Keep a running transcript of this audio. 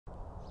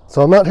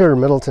So I'm out here in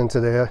Middleton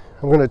today.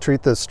 I'm going to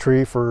treat this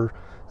tree for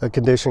a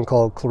condition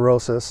called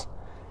chlorosis.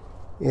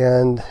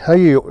 And how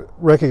you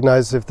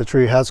recognize if the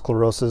tree has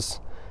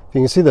chlorosis,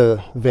 you can see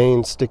the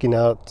veins sticking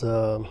out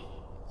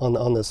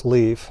on this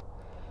leaf.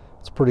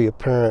 It's pretty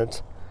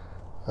apparent.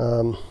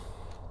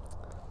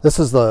 This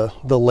is the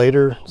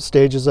later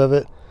stages of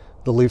it.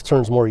 The leaf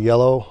turns more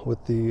yellow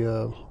with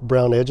the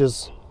brown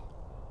edges.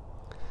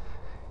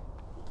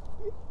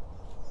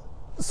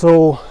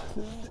 So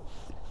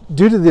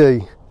due to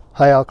the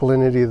high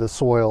alkalinity of the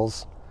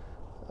soils,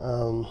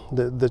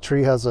 the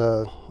tree has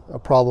a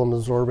problem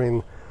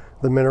absorbing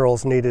the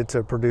minerals needed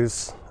to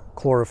produce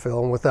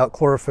chlorophyll, and without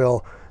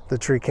chlorophyll the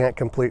tree can't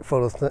complete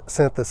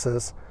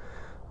photosynthesis.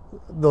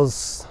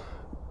 Those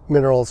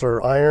minerals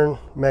are iron,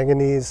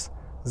 manganese,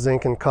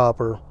 zinc, and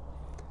copper.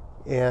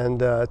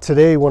 And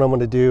today what I'm going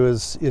to do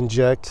is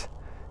inject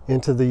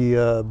into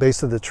the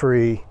base of the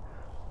tree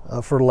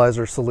a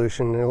fertilizer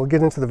solution, and it will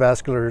get into the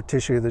vascular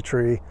tissue of the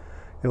tree.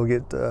 It'll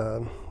get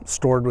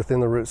stored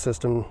within the root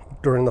system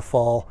during the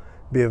fall,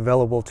 be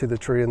available to the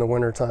tree in the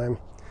wintertime.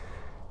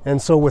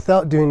 And so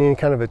without doing any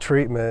kind of a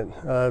treatment,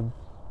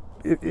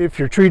 if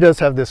your tree does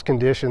have this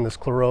condition, this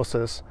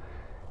chlorosis,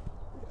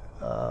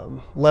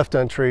 left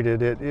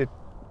untreated, it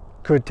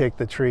could take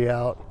the tree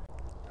out.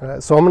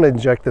 So I'm going to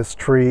inject this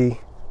tree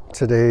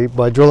today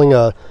by drilling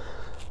a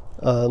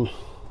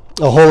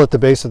hole at the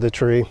base of the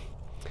tree,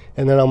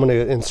 and then I'm going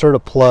to insert a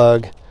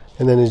plug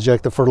and then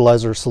inject the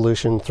fertilizer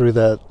solution through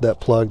that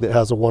plug that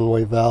has a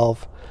one-way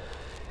valve.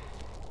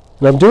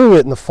 And I'm doing it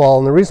in the fall,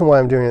 and the reason why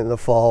I'm doing it in the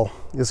fall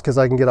is because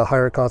I can get a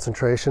higher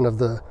concentration of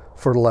the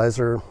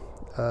fertilizer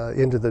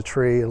into the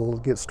tree. It'll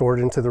get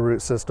stored into the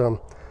root system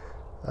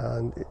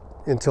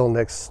until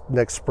next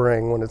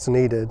spring when it's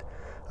needed.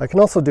 I can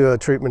also do a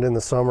treatment in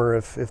the summer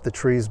if the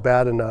tree's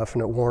bad enough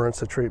and it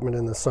warrants a treatment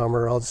in the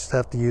summer. I'll just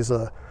have to use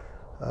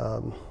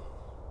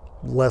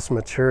less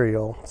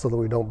material so that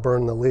we don't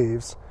burn the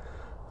leaves.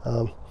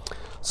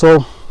 So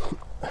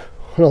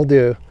what I'll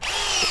do,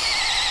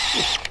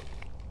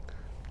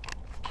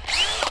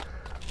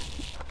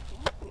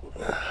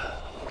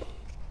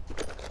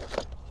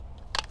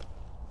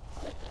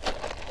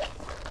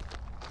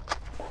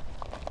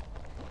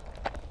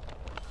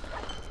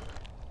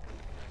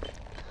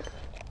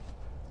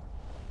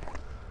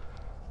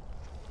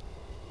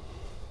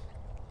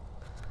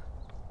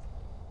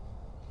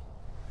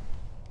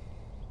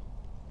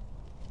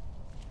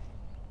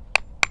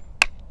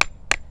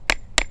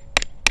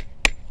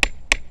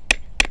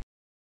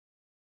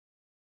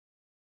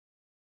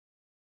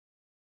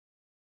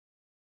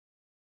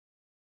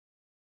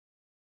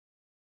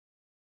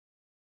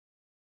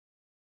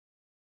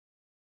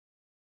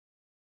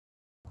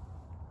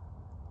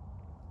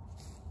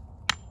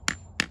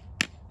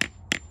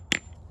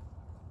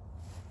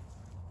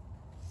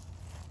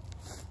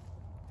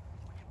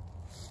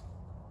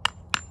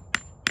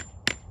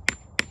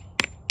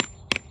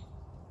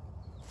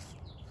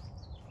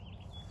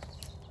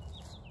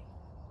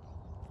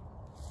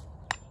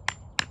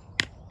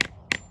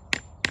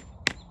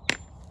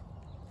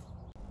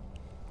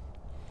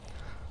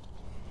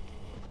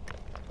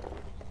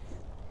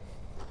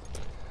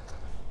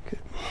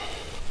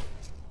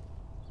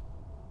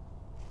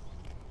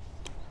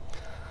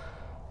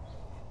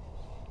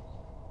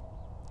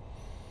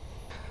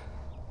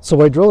 so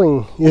by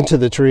drilling into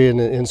the tree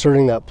and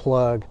inserting that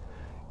plug,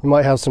 you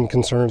might have some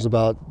concerns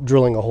about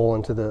drilling a hole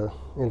into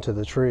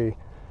the tree.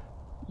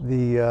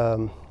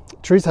 The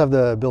trees have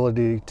the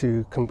ability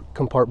to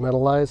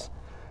compartmentalize,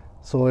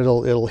 so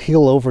it'll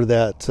heal over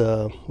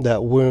that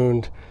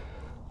wound.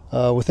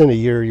 Within a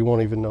year, you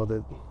won't even know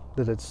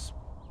that it's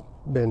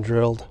been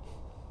drilled.